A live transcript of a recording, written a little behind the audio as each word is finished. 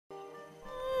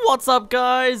What's up,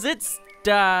 guys? It's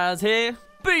Daz here,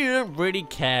 but you don't really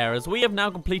care, as we have now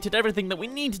completed everything that we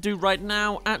need to do right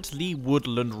now at the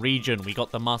Woodland region. We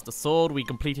got the Master Sword, we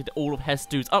completed all of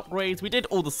Hestu's upgrades, we did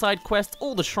all the side quests,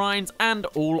 all the shrines, and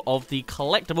all of the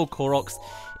collectible Koroks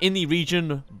in the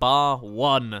region, bar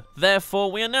one. Therefore,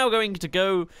 we are now going to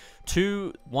go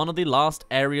to one of the last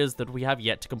areas that we have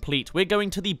yet to complete. We're going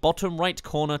to the bottom right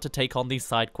corner to take on these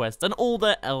side quests, and all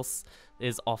that else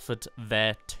is offered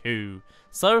there too.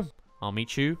 So, I'll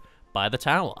meet you by the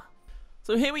tower.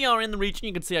 So here we are in the region.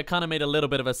 You can see I kind of made a little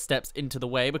bit of a steps into the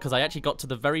way because I actually got to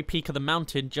the very peak of the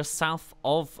mountain just south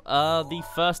of the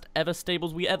first ever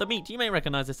stables we ever meet. You may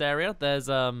recognize this area. There's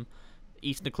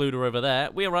East Necluda over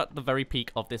there. We are at the very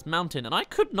peak of this mountain, and I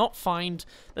could not find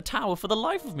the tower for the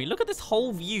life of me. Look at this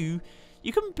whole view.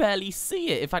 You can barely see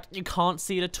it. In fact, you can't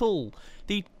see it at all.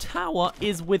 The tower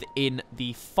is within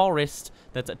the forest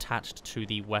that's attached to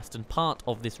the western part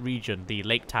of this region, the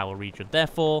Lake Tower region.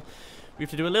 Therefore, we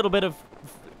have to do a little bit of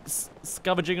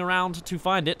scavenging around to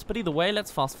find it. But either way,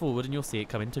 let's fast forward and you'll see it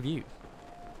come into view.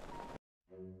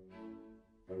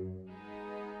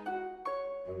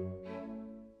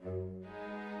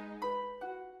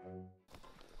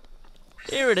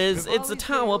 Here it is. It's a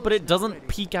tower, but it doesn't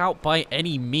peek out by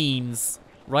any means.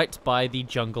 Right by the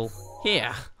jungle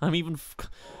here.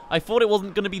 I thought it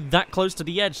wasn't going to be that close to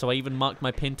the edge, so I even marked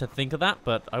my pin to think of that,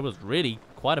 but I was really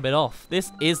quite a bit off.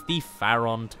 This is the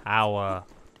Faron Tower.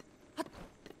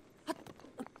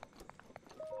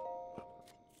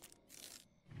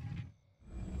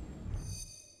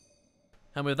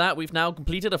 And with that, we've now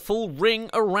completed a full ring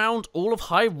around all of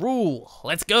Hyrule.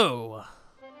 Let's go!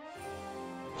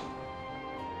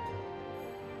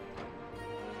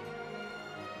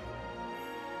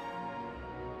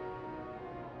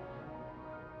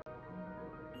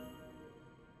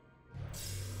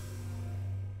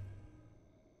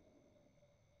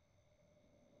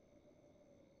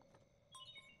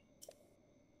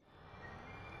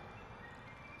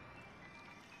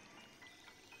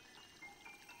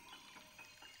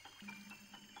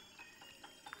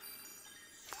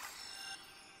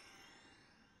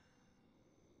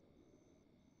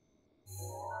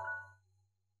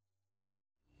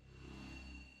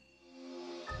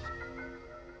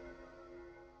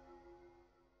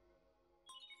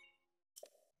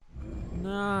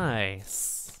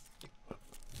 Nice.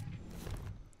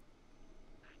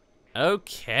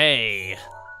 Okay,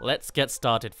 let's get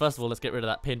started. First of all, let's get rid of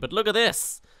that pin, but look at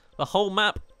this. The whole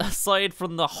map, aside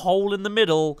from the hole in the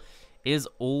middle, is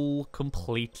all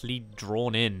completely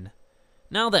drawn in.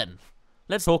 Now then,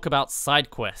 let's talk about side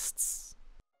quests.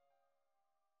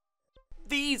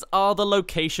 These are the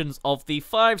locations of the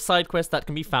 5 side quests that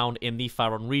can be found in the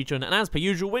Faron region, and as per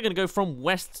usual, we're going to go from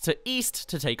west to east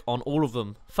to take on all of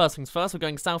them. First things first, we're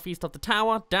going southeast of the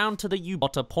tower, down to the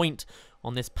Ubota Point,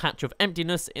 on this patch of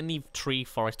emptiness in the tree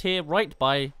forest here, right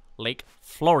by Lake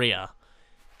Floria.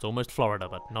 It's almost Florida,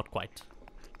 but not quite.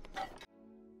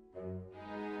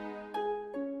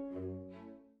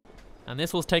 And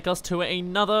this will take us to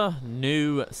another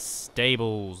new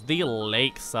stables, the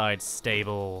Lakeside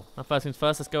Stable. Now, first things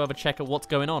first, let's go have a check at what's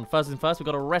going on. First things first, we've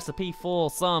got a recipe for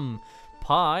some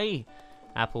pie.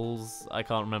 Apples, I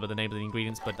can't remember the name of the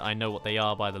ingredients, but I know what they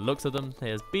are by the looks of them.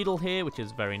 There's beetle here, which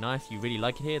is very nice. You really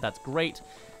like it here, that's great.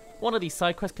 One of these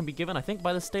side quests can be given, I think,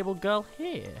 by the stable girl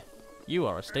here. You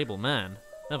are a stable man.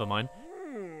 Never mind.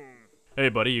 Hey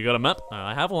buddy, you got a map?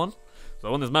 I have one.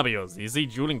 So on this map of yours, you see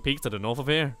dueling peaks to the north of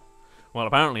here? Well,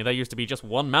 apparently there used to be just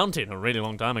one mountain a really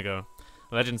long time ago.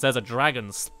 The legend says a dragon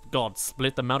god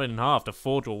split the mountain in half to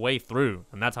forge a way through,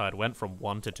 and that's how it went from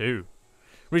 1 to 2.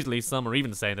 Recently, some are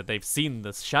even saying that they've seen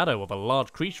the shadow of a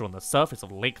large creature on the surface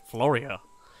of Lake Floria.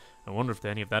 I wonder if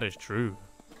any of that is true.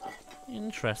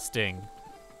 Interesting.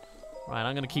 Right,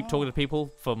 I'm going to keep talking to people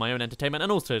for my own entertainment,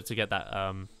 and also to get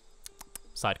that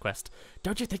side quest.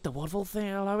 Don't you think the waterfall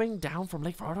flowing down from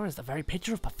Lake Floria is the very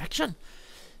picture of perfection?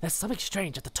 There's something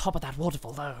strange at the top of that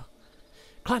waterfall, though.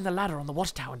 Climb the ladder on the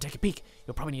watchtower and take a peek.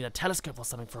 You'll probably need a telescope or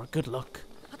something for a good look.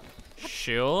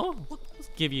 Sure.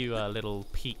 Let's give you a little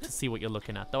peek to see what you're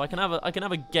looking at, though. I can have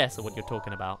a guess at what you're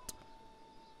talking about.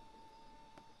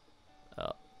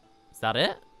 Is that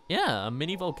it? Yeah, a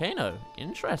mini volcano.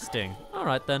 Interesting. All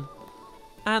right then.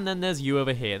 And then there's you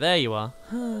over here. There you are.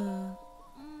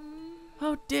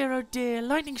 Oh dear,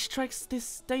 lightning strikes this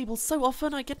stable so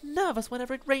often I get nervous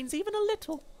whenever it rains even a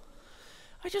little.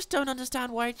 I just don't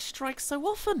understand why it strikes so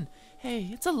often. Hey,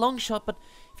 it's a long shot, but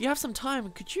if you have some time,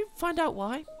 could you find out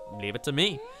why? Leave it to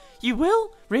me. You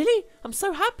will? Really? I'm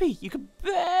so happy. You can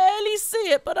barely see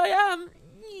it, but I am.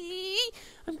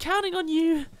 I'm counting on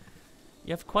you.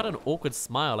 You have quite an awkward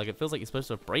smile, like it feels like you're supposed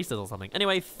to have braces or something.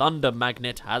 Anyway, Thunder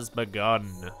Magnet has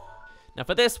begun. Now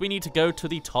for this, we need to go to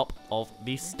the top of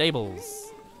the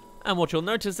stables. And what you'll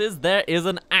notice is there is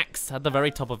an axe at the very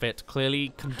top of it,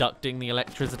 clearly conducting the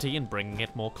electricity and bringing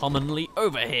it more commonly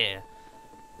over here.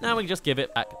 Now we just give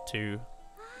it back to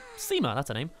Seema, that's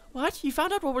her name. What? You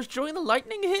found out what was drawing the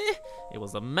lightning here? It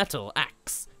was a metal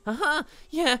axe. Haha,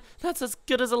 yeah, that's as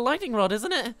good as a lightning rod,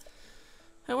 isn't it?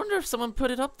 I wonder if someone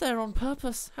put it up there on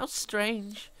purpose. How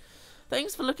strange.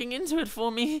 Thanks for looking into it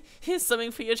for me. Here's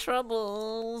something for your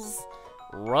troubles.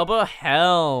 Rubber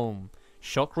helm.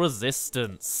 Shock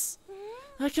resistance.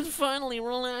 I can finally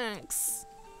relax.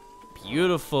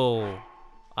 Beautiful.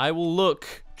 I will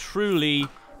look truly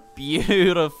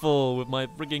beautiful with my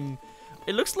frigging...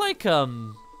 It looks like,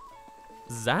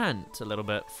 Zant a little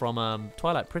bit from,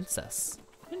 Twilight Princess.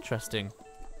 Interesting.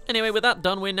 Anyway, with that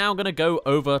done, we're now going to go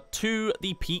over to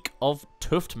the peak of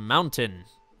Tuft Mountain.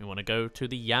 We want to go to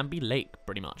the Yambi Lake,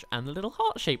 pretty much, and the little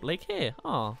heart-shaped lake here.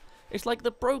 Ah, it's like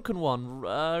the broken one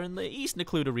in the East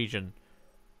Necluda region.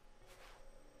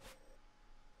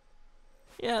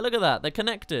 Yeah, look at that. They're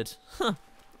connected. Huh.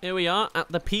 Here we are at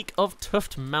the peak of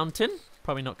Tuft Mountain.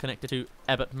 Probably not connected to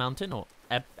Ebert Mountain or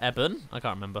Eben. I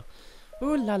can't remember.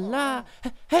 Ooh la la.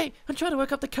 Hey, I'm trying to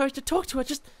work up the courage to talk to her.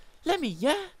 Just let me,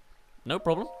 yeah? No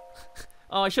problem.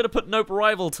 Oh, I should have put nope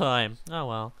arrival time. Oh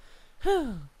well.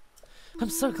 I'm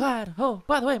so glad. Oh,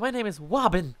 by the way, my name is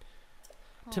Wabin.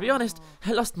 To be honest,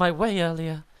 I lost my way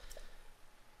earlier.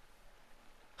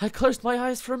 I closed my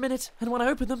eyes for a minute, and when I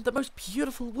opened them, the most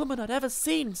beautiful woman I'd ever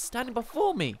seen was standing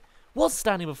before me.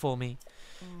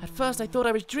 At first, I thought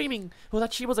I was dreaming, or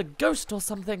that she was a ghost or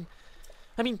something.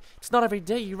 I mean, it's not every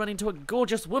day you run into a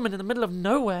gorgeous woman in the middle of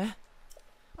nowhere.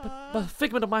 But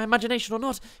figment of my imagination or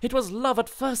not, it was love at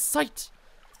first sight.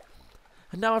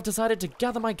 And now I've decided to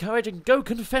gather my courage and go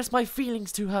confess my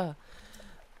feelings to her.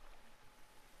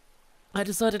 I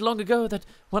decided long ago that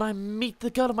when I meet the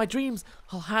girl of my dreams,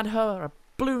 I'll hand her a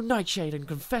blue nightshade and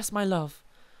confess my love.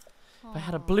 If I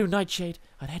had a blue nightshade,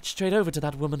 I'd head straight over to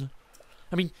that woman.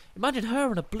 I mean, imagine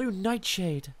her in a blue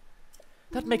nightshade.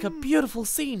 That'd make a beautiful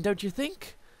scene, don't you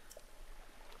think?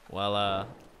 Well,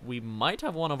 we might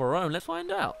have one of our own. Let's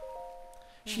find out.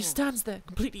 She stands there,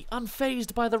 completely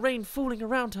unfazed by the rain falling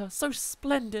around her. So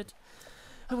splendid.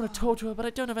 I want to talk to her, but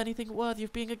I don't have anything worthy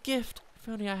of being a gift. If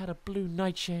only I had a blue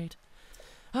nightshade.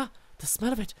 Ah, the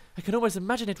smell of it. I can almost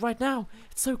imagine it right now.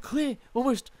 It's so clear,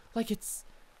 almost like it's...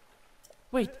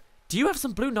 Wait, do you have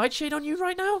some blue nightshade on you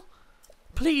right now?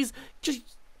 Please, just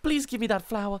please give me that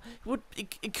flower.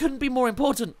 It couldn't be more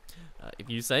important. If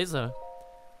you say so.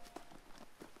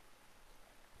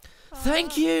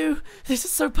 Thank you! This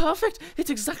is so perfect! It's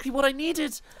exactly what I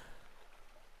needed!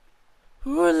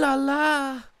 Ooh la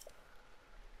la!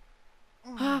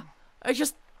 Ah, I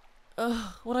just...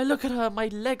 when I look at her, my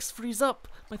legs freeze up,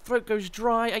 my throat goes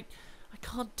dry, I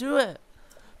can't do it.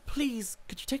 Please,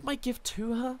 could you take my gift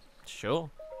to her? Sure.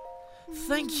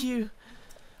 Thank you!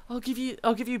 I'll give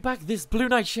you back this blue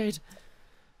nightshade.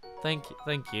 Thank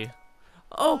you.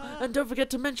 Oh, and don't forget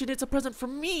to mention it's a present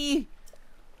from me!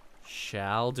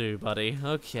 Shall do, buddy.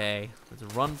 Okay.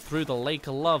 Let's run through the lake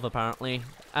of love, apparently,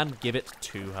 and give it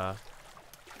to her.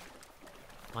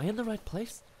 Am I in the right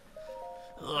place?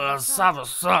 Saba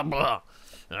Saba.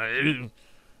 Are you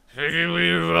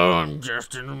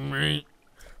unjusting to me?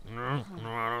 No,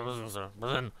 I don't think so.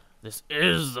 But then, this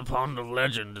is the Pond of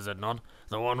Legend, is it not?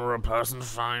 The one where a person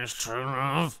finds true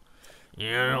love?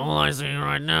 Yeah, all I see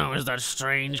right now is that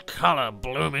strange color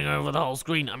blooming over the whole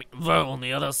screen. I mean, though on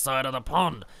the other side of the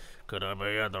pond. Could I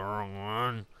be at the wrong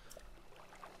one?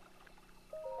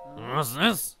 What's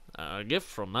this? A gift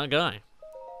from that guy.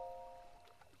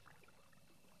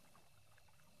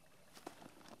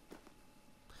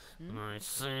 I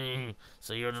see.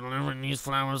 So you're delivering these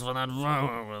flowers for that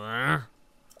vow over there?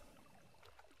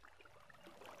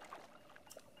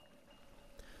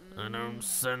 I don't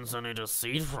sense any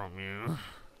deceit from you.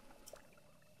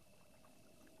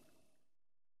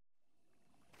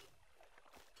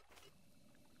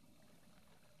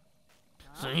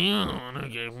 So you're the one who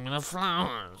gave me the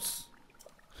flowers.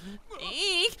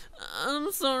 Eek!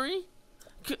 I'm sorry.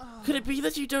 Could it be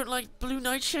that you don't like blue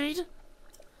nightshade?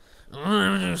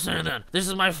 Why would you say that? This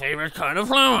is my favorite kind of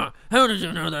flower. How did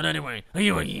you know that anyway? Are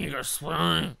you a eager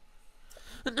spy?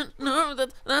 No,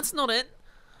 that's not it.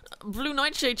 Blue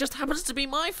nightshade just happens to be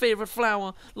my favorite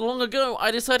flower. Long ago,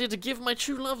 I decided to give my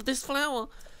true love this flower.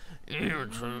 Your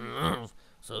true love?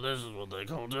 So this is what they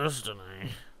call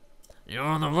destiny.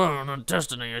 You're the one that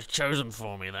destiny has chosen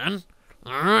for me, then.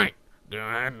 Alright, go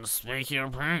ahead and speak your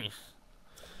piece.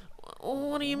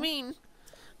 What do you mean?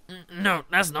 No,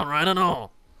 that's not right at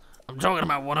all. I'm talking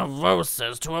about what a voe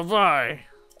says to a vi.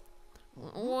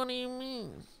 What do you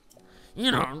mean?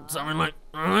 You know, something like,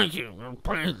 I like you,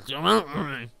 please come out with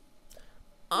me.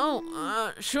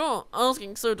 Oh, sure.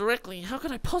 Asking so directly, how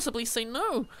could I possibly say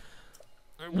no?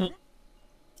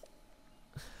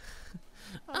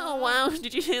 Oh wow,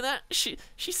 did you hear that? She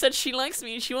said she likes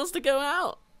me and she wants to go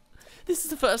out. This is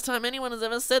the first time anyone has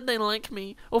ever said they like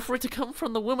me, or for it to come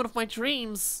from the woman of my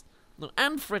dreams.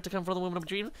 And for it to come from the woman of my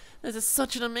dreams, this is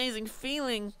such an amazing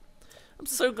feeling. I'm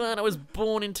so glad I was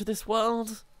born into this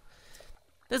world.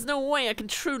 There's no way I can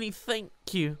truly thank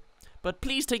you, but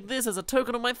please take this as a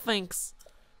token of my thanks.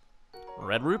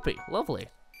 Red rupee. Lovely.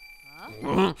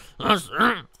 No,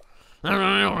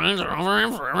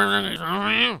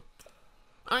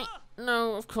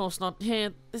 of course not.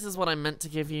 Here, this is what I meant to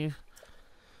give you.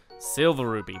 Silver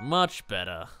rupee. Much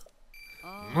better.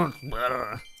 Much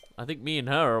better. I think me and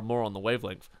her are more on the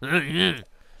wavelength. Yeah.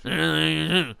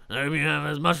 I hope you have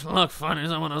as much luck finding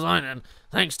someone as I did,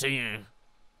 thanks to you.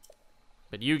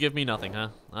 But you give me nothing, huh?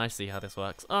 I see how this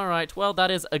works. Alright, well,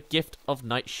 that is a gift of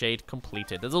Nightshade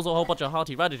completed. There's also a whole bunch of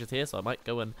hearty radishes here, so I might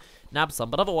go and nab some.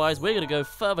 But otherwise, we're going to go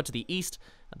further to the east,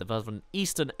 at the very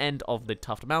eastern end of the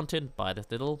Tuft Mountain, by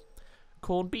this little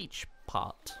Corn Beach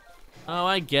part. Oh,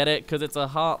 I get it, because it's a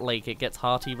heart lake. It gets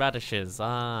hearty radishes.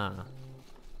 Ah.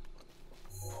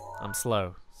 I'm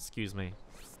slow. Excuse me.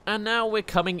 And now we're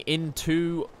coming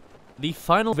into the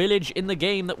final village in the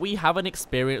game that we haven't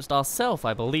experienced ourselves,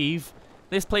 I believe.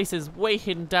 This place is way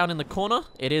hidden down in the corner.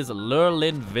 It is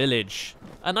Lurlin Village.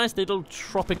 A nice little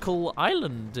tropical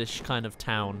islandish kind of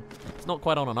town. It's not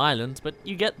quite on an island, but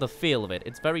you get the feel of it.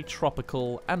 It's very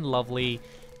tropical and lovely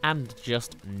and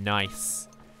just nice.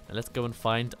 Now let's go and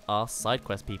find our side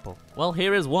quest people. Well,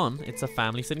 here is one. It's a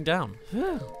family sitting down.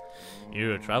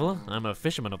 You a traveler? I'm a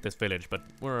fisherman of this village, but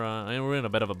we're in a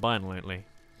bit of a bind lately.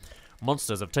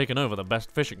 Monsters have taken over the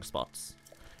best fishing spots.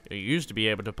 You used to be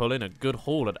able to pull in a good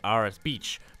haul at RS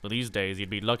Beach, but these days you'd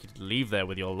be lucky to leave there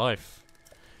with your life.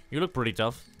 You look pretty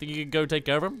tough. Think you could go take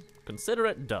care of him? Consider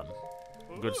it done.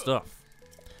 Good stuff.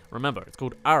 Remember, it's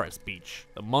called RS Beach.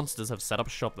 The monsters have set up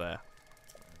shop there.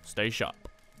 Stay sharp.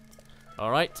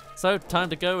 Alright, so time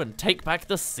to go and take back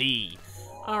the sea.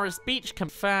 RS Beach can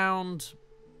be found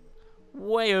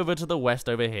way over to the west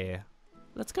over here.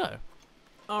 Let's go.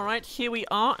 Alright, here we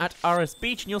are at RS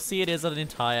Beach, and you'll see it is an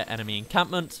entire enemy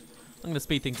encampment. I'm going to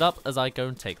speed things up as I go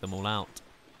and take them all out.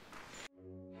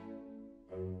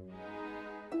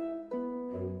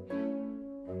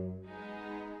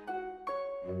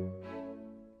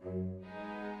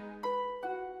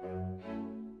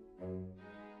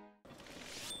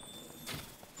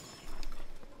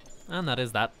 And that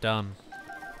is that done.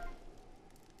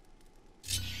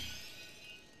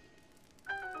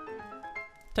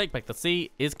 Take back the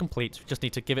sea is complete. We just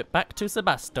need to give it back to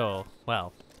Sebasto.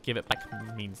 Well, give it back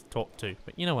means talk to,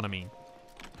 but you know what I mean.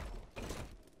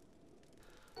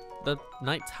 The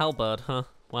Knight's Halberd, huh?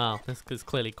 Wow, this is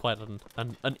clearly quite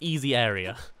an easy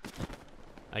area.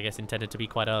 I guess intended to be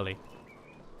quite early.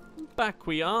 Back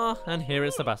we are, and here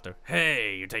is Sebasto.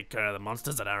 Hey, you take care of the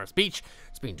monsters at RS Beach.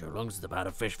 It's been too long since I've had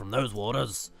a fish from those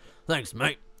waters. Thanks,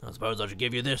 mate. I suppose I should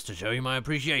give you this to show you my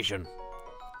appreciation.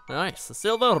 Nice, a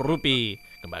silver rupee.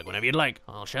 Come back whenever you'd like.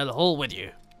 I'll share the haul with you.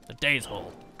 The day's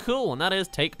haul. Cool, and that is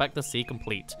Take Back the Sea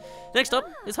complete. Next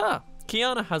up is her.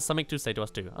 Kiana has something to say to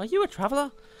us too. Are you a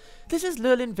traveler? This is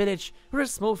Lurlin Village. We're a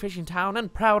small fishing town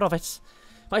and proud of it.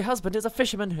 My husband is a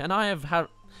fisherman, and I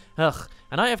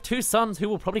have 2 sons who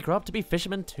will probably grow up to be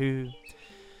fishermen too.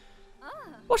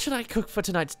 What should I cook for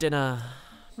tonight's dinner?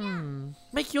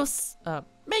 Make your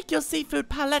seafood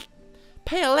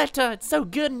paelletta. It's so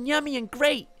good and yummy and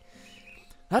great.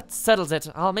 That settles it.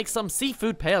 I'll make some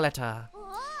seafood paelletta.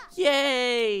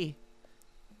 Yay!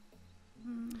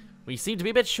 We seem to be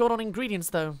a bit short on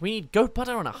ingredients though. We need goat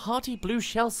butter and a hearty blue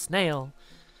shell snail.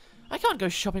 I can't go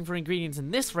shopping for ingredients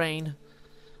in this rain.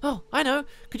 Oh, I know.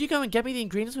 Could you go and get me the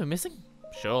ingredients we're missing?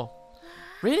 Sure.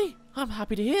 Really? I'm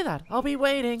happy to hear that. I'll be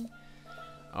waiting.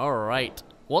 Alright,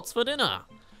 what's for dinner?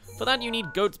 For that you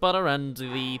need goat's butter and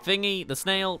the thingy, the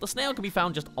snail. The snail can be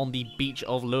found just on the beach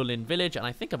of Lurlin Village, and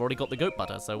I think I've already got the goat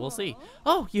butter, so we'll see.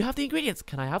 Oh, you have the ingredients.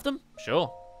 Can I have them?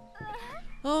 Sure.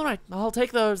 Alright, I'll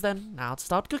take those then. Now to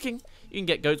start cooking. You can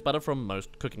get goat's butter from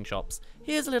most cooking shops.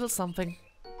 Here's a little something.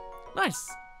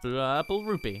 Nice. Purple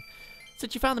rupee.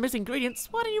 Since you found the missing ingredients,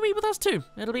 why don't you eat with us too?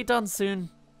 It'll be done soon.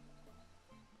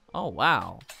 Oh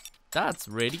wow, that's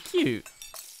really cute.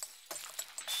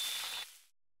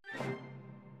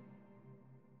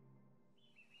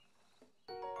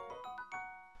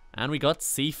 And we got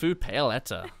seafood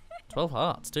paelletta. 12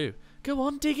 hearts too. Go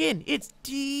on, dig in. It's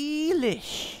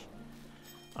delish.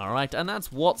 Alright, and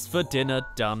that's what's for dinner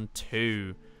done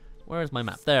too. Where is my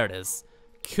map? There it is.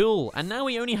 Cool, and now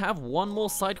we only have one more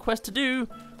side quest to do,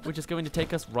 which is going to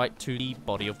take us right to the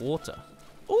body of water.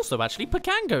 Also, actually,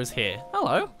 Pakango's here.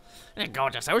 Hello. A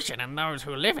gorgeous ocean and those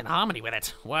who live in harmony with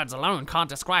it. Words alone can't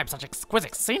describe such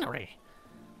exquisite scenery.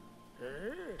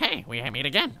 Hey, we meet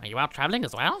again. Are you out traveling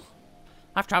as well?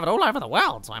 I've traveled all over the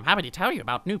world, so I'm happy to tell you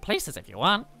about new places if you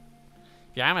want.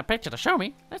 If you have a picture to show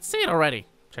me, let's see it already.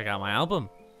 Check out my album.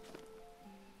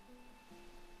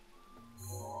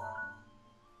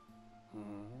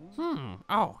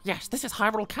 Oh, yes, this is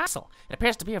Hyrule Castle. It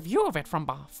appears to be a view of it from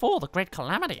before the Great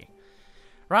Calamity.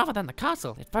 Rather than the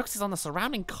castle, it focuses on the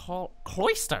surrounding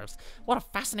cloisters. What a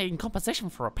fascinating composition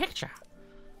for a picture.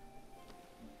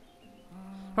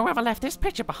 Whoever left this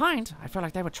picture behind, I feel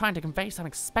like they were trying to convey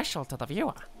something special to the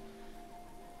viewer.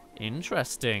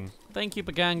 Interesting. Thank you,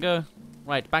 Pagango.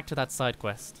 Right, back to that side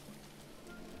quest.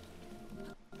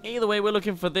 Either way, we're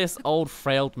looking for this old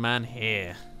frailed man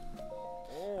here.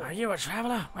 Are you a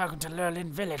traveler? Welcome to Lurlin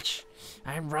Village.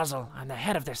 I'm Ruzzle. I'm the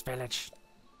head of this village.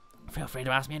 Feel free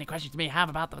to ask me any questions you may have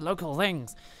about the local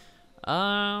things.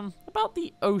 About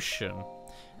the ocean.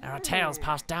 There are tales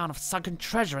passed down of sunken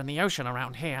treasure in the ocean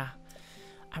around here.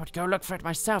 I would go look for it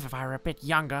myself if I were a bit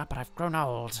younger, but I've grown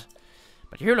old.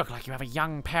 But you look like you have a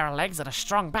young pair of legs and a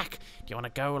strong back. Do you want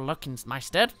to go look in my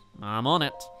stead? I'm on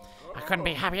it. I couldn't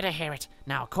be happier to hear it.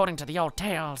 Now, according to the old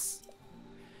tales,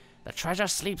 the treasure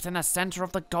sleeps in the center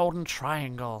of the Golden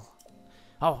Triangle.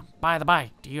 Oh, by the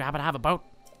by, do you happen to have a boat?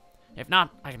 If not,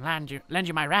 I can lend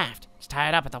you my raft. It's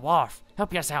tied up at the wharf.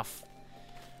 Help yourself.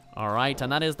 Alright,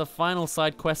 and that is the final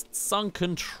side quest,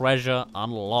 Sunken Treasure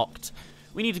Unlocked.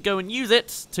 We need to go and use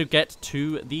it to get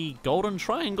to the Golden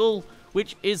Triangle,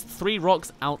 which is 3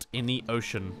 rocks out in the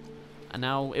ocean. And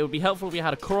now, it would be helpful if we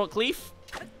had a Korok leaf.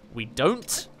 We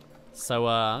don't. So,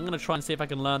 I'm going to try and see if I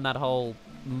can learn that whole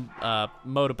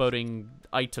motorboating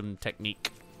item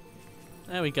technique.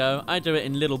 There we go. I do it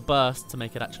in little bursts to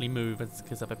make it actually move,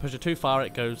 because if I push it too far,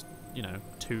 it goes, you know,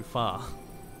 too far.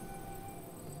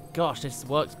 Gosh, this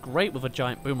works great with a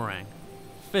giant boomerang.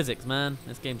 Physics, man.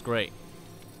 This game's great.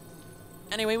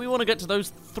 Anyway, we want to get to those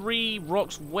 3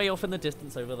 rocks way off in the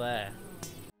distance over there.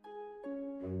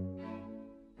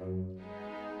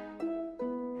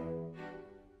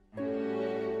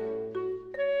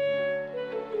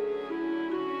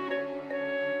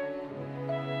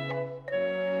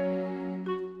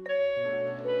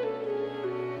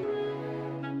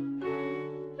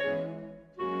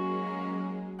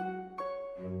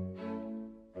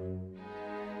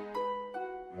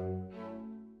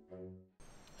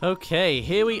 Okay,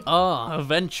 here we are.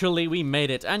 Eventually we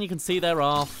made it, and you can see there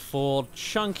are 4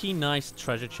 chunky, nice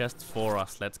treasure chests for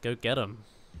us. Let's go get them.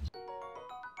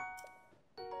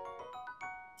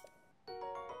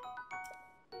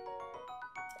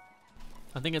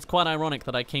 I think it's quite ironic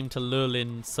that I came to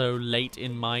Lurlin so late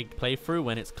in my playthrough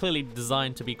when it's clearly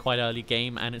designed to be quite early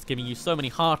game, and it's giving you so many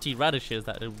hearty radishes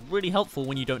that are really helpful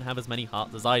when you don't have as many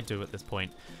hearts as I do at this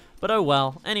point. But oh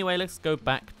well. Anyway, let's go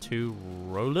back to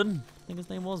Roland. I think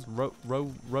his name was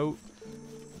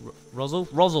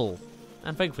Rozzle.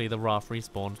 And thankfully the raft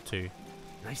respawned too.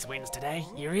 Nice wins today.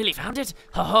 You really found it?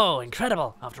 Ho ho,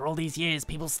 incredible. After all these years,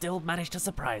 people still manage to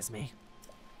surprise me.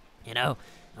 You know,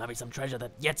 there might be some treasure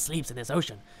that yet sleeps in this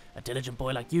ocean. A diligent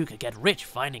boy like you could get rich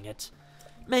finding it.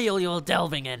 May all your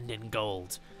delving end in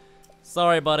gold.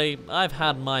 Sorry, buddy. I've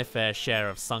had my fair share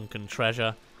of sunken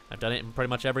treasure. I've done it in pretty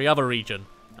much every other region,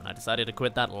 and I decided to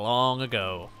quit that long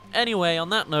ago. Anyway, on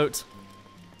that note,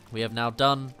 we have now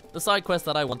done the side quest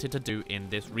that I wanted to do in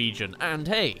this region. And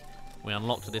hey, we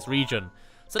unlocked this region.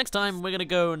 So next time, we're going to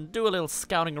go and do a little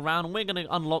scouting around, and we're going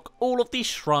to unlock all of these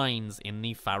shrines in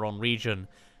the Faron region.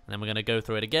 And then we're going to go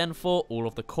through it again for all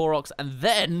of the Koroks, and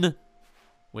then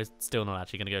we're still not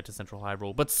actually going to go to Central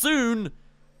Hyrule. But soon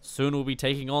we'll be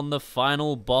taking on the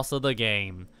final boss of the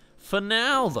game. For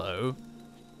now, though,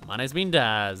 my name's been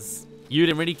Daz. You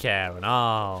didn't really care, and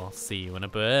I'll see you in a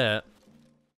bit.